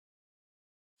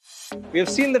We have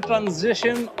seen the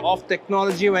transition of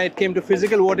technology when it came to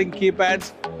physical voting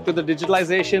keypads to the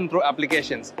digitalization through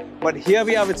applications. But here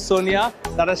we are with Soonia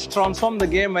that has transformed the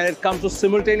game when it comes to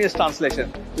simultaneous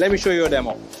translation. Let me show you a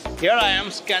demo. Here I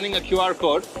am scanning a QR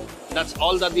code. That's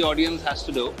all that the audience has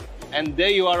to do. And there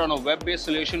you are on a web-based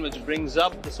solution which brings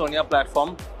up the Soonia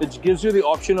platform, which gives you the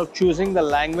option of choosing the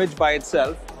language by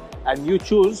itself. And you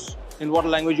choose in what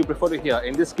language you prefer to hear.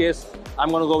 In this case, I'm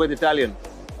going to go with Italian.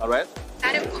 All right?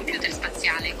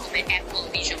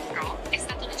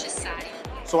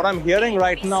 So what I'm hearing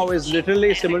right now is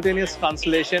literally simultaneous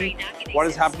translation. What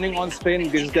is happening on screen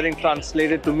is getting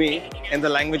translated to me in the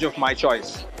language of my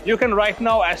choice. You can right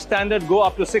now, as standard, go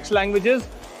up to 6 languages.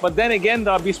 But then again,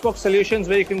 there are bespoke solutions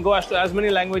where you can go to as many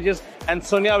languages, and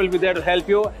Soonia will be there to help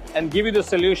you and give you the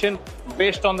solution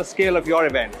based on the scale of your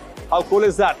event. How cool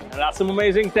is that? And that's some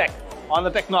amazing tech on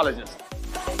The Technologist.